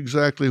just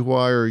exactly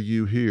why are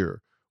you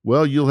here?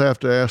 Well, you'll have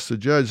to ask the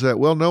judge that.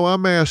 Well, no,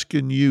 I'm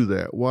asking you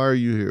that. Why are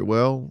you here?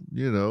 Well,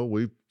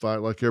 we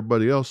fight like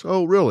everybody else.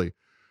 Oh, really?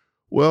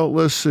 Well,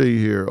 let's see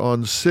here.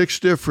 On 6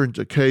 different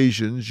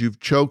occasions, you've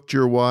choked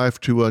your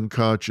wife to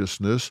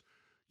unconsciousness.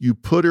 You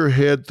put her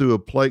head through a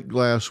plate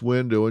glass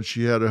window and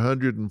she had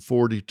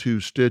 142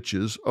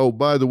 stitches. Oh,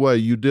 by the way,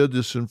 you did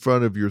this in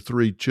front of your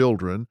 3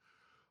 children.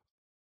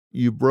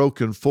 You've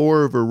broken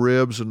 4 of her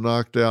ribs and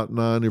knocked out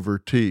 9 of her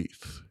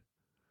teeth.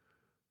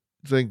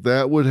 Think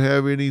that would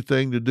have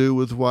anything to do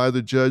with why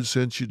the judge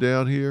sent you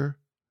down here?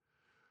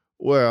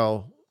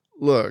 Well,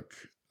 look,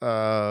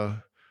 a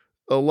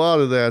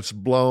lot of that's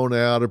blown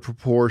out of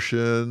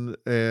proportion,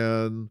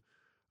 and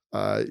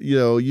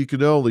you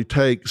can only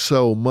take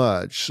so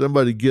much.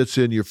 Somebody gets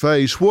in your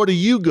face, what are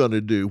you going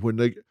to do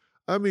when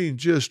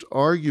just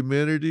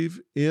argumentative,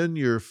 in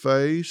your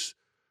face.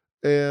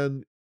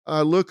 And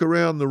I look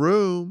around the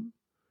room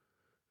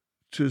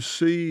to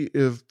see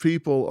if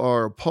people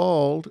are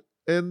appalled,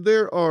 and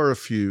there are a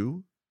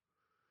few,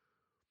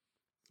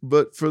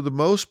 but for the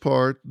most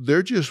part,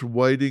 they're just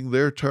waiting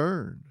their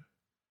turn.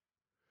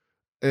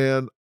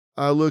 And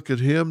I look at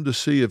him to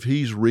see if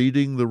he's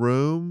reading the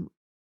room.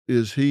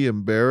 Is he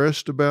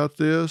embarrassed about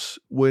this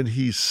when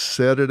he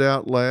said it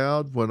out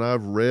loud, when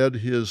I've read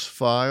his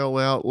file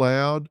out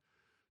loud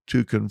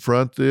to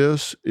confront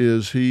this?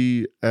 Is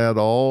he at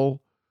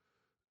all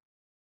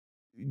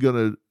going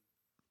to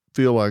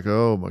feel like,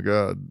 oh my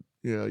God,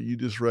 you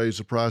just raised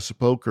the price of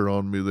poker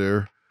on me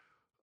there,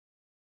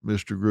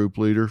 Mr. Group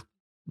Leader?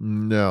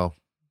 No,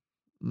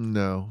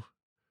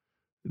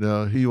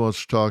 he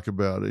wants to talk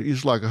about it.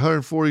 He's like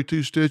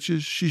 142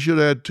 stitches. She should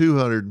have had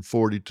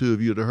 242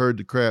 if you'd have heard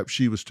the crap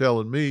she was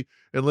telling me.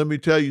 And let me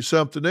tell you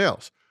something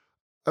else.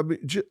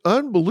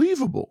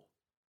 Unbelievable.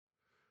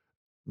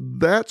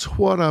 That's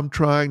what I'm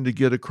trying to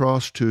get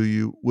across to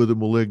you with a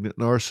malignant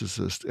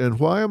narcissist. And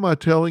why am I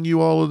telling you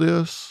all of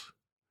this?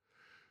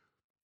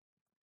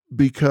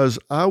 Because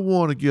I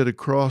want to get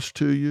across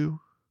to you,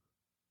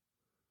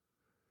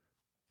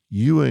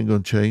 you ain't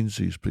going to change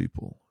these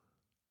people.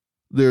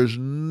 There's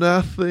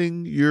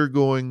nothing you're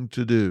going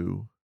to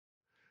do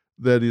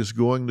that is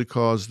going to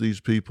cause these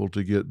people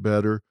to get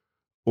better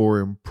or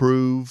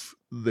improve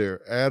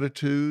their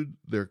attitude,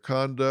 their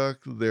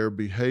conduct, their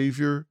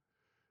behavior.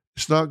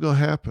 It's not going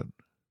to happen.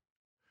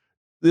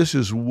 This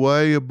is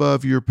way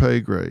above your pay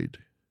grade.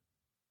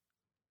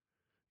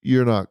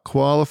 You're not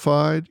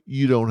qualified.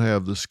 You don't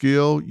have the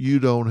skill. You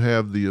don't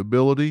have the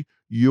ability.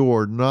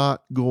 You're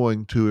not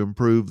going to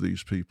improve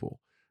these people.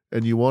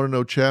 And you want to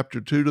know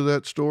chapter 2 to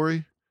that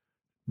story?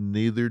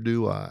 Neither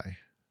do I.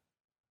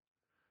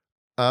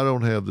 I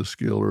don't have the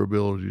skill or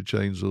ability to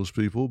change those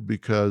people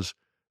because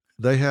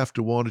they have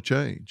to want to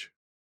change.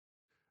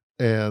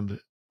 And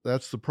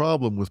that's the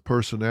problem with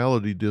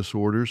personality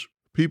disorders.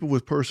 People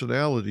with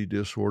personality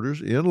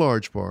disorders, in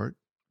large part,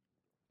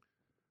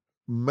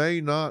 may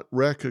not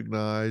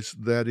recognize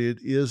that it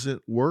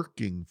isn't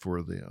working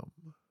for them.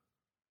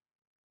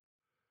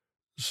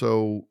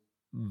 So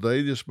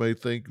they just may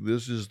think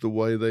this is the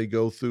way they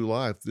go through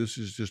life. This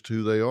is just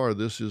who they are.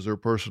 This is their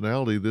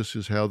personality. This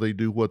is how they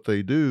do what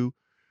they do.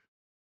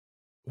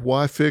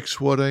 Why fix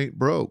what ain't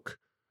broke?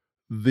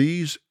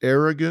 These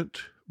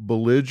arrogant,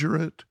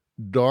 belligerent,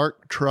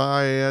 dark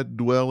triad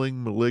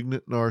dwelling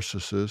malignant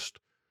narcissists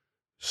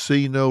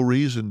see no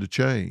reason to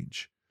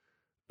change.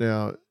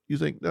 Now, you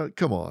think, no,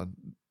 come on,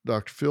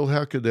 Dr. Phil,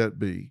 how could that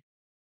be?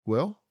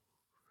 Well,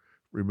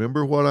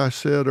 remember what I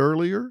said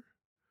earlier?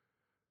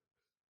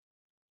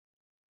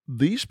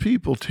 These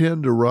people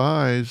tend to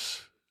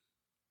rise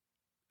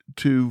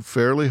to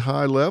fairly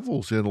high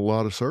levels in a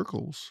lot of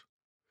circles.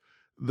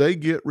 They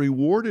get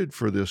rewarded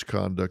for this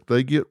conduct.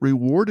 They get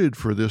rewarded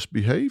for this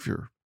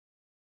behavior.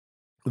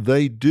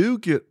 They do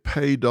get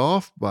paid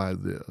off by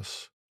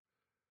this.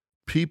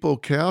 People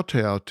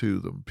kowtow to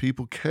them.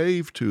 People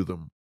cave to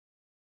them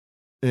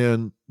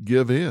and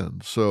give in.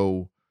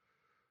 So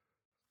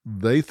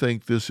they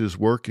think this is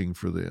working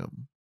for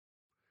them.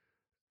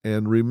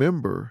 And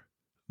remember,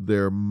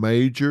 their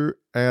major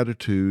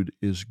attitude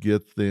is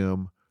get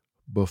them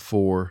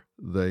before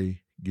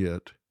they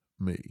get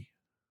me.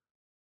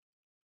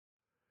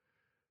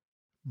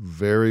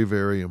 Very,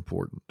 very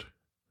important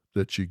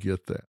that you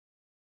get that.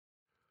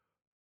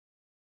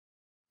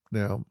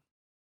 Now,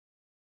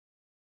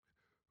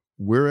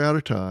 we're out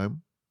of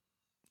time,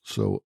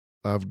 so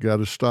I've got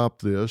to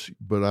stop this,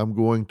 but I'm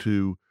going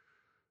to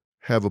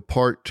have a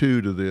part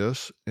 2 to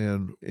this.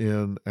 And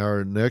in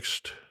our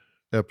next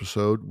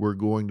episode, we're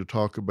going to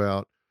talk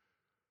about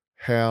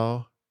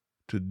how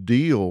to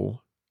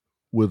deal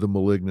with a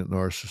malignant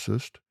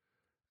narcissist,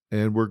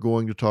 and we're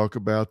going to talk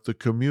about the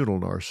communal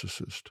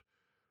narcissist.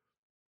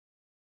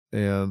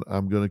 And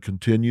I'm going to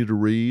continue to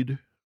read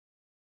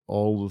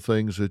all the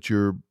things that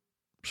you're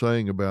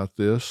saying about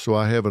this so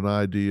I have an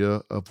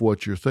idea of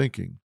what you're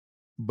thinking.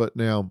 But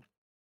now,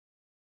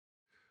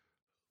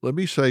 let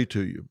me say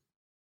to you,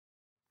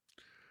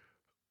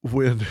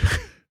 when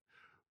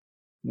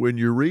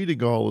you're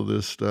reading all of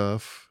this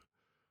stuff,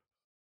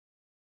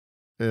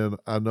 and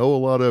I know a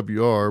lot of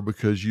you are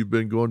because you've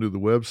been going to the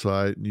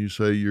website and you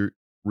say you're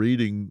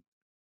reading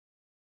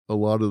a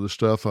lot of the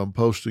stuff I'm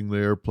posting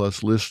there,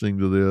 plus listening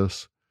to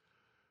this.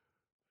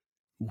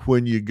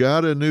 When you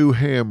got a new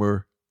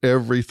hammer,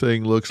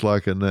 everything looks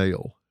like a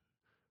nail.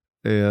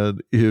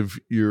 And if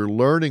you're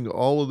learning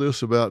all of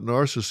this about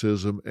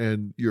narcissism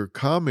and your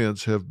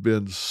comments have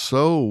been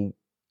so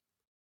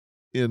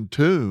in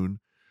tune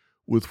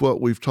with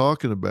what we've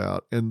talking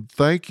about, and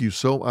thank you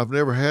I've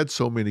never had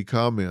so many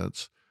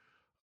comments.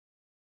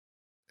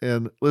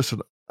 And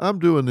listen, I'm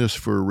doing this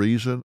for a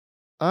reason.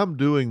 I'm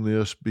doing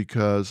this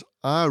because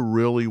I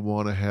really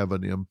want to have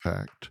an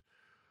impact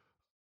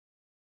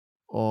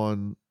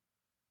on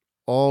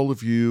all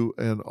of you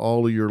and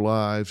all of your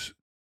lives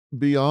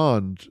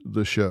beyond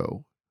the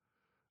show.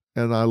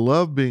 And I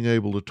love being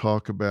able to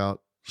talk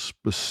about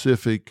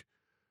specific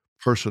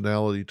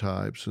personality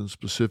types and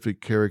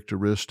specific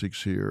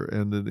characteristics here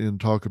and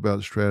talk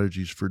about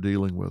strategies for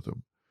dealing with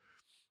them.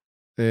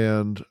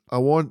 And I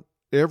want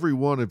every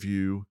one of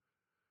you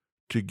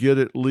to get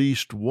at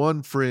least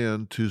one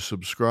friend to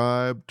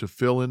subscribe to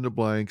Fill in the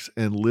Blanks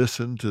and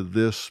listen to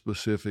this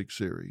specific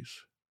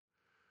series.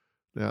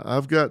 Now,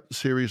 I've got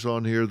series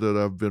on here that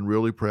I've been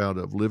really proud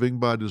of. Living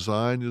by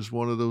Design is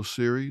one of those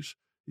series.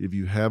 If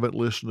you haven't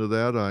listened to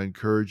that, I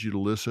encourage you to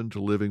listen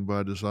to Living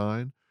by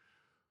Design.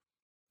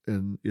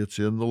 And it's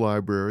in the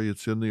library,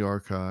 it's in the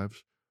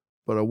archives.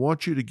 But I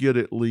want you to get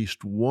at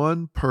least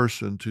one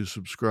person to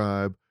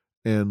subscribe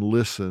and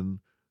listen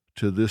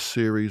to this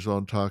series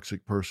on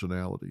toxic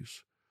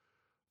personalities,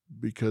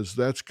 because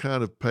that's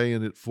kind of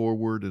paying it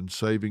forward and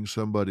saving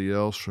somebody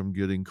else from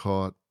getting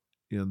caught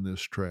in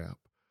this trap.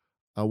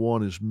 I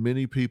want as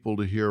many people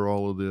to hear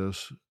all of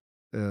this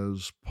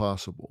as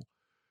possible.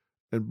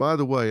 And by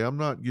the way, I'm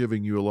not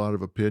giving you a lot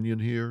of opinion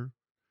here.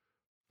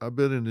 I've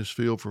been in this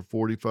field for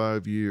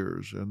 45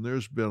 years, and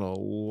there's been a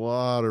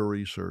lot of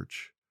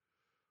research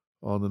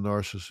on the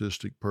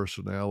narcissistic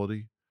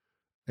personality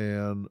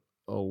and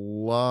a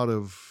lot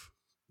of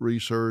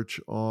research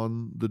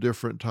on the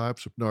different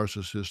types of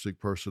narcissistic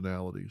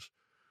personalities.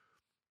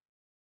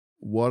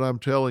 What I'm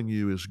telling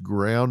you is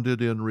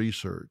grounded in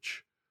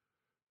research,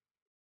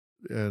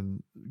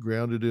 and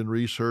grounded in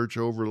research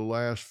over the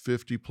last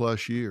 50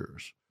 plus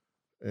years.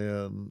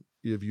 And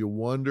if you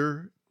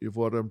wonder if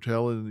what I'm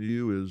telling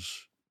you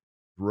is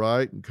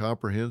right and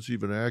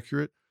comprehensive and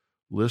accurate,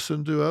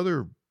 listen to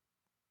other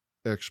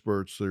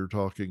experts that are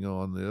talking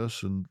on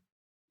this and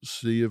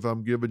see if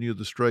I'm giving you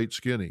the straight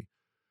skinny,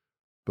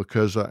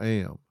 because I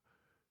am.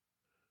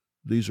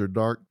 These are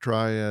dark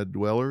triad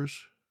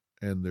dwellers,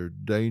 and they're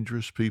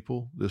dangerous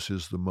people. This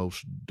is the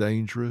most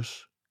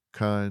dangerous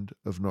kind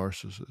of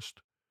narcissist.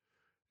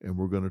 And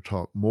we're going to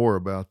talk more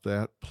about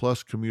that,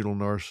 plus communal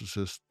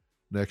narcissists,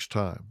 next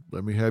time.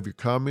 Let me have your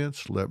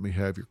comments. Let me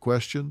have your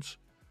questions.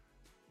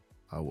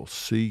 I will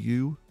see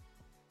you,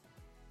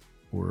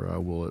 or I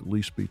will at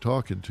least be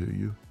talking to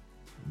you,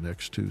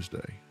 next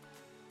Tuesday.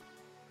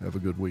 Have a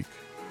good week.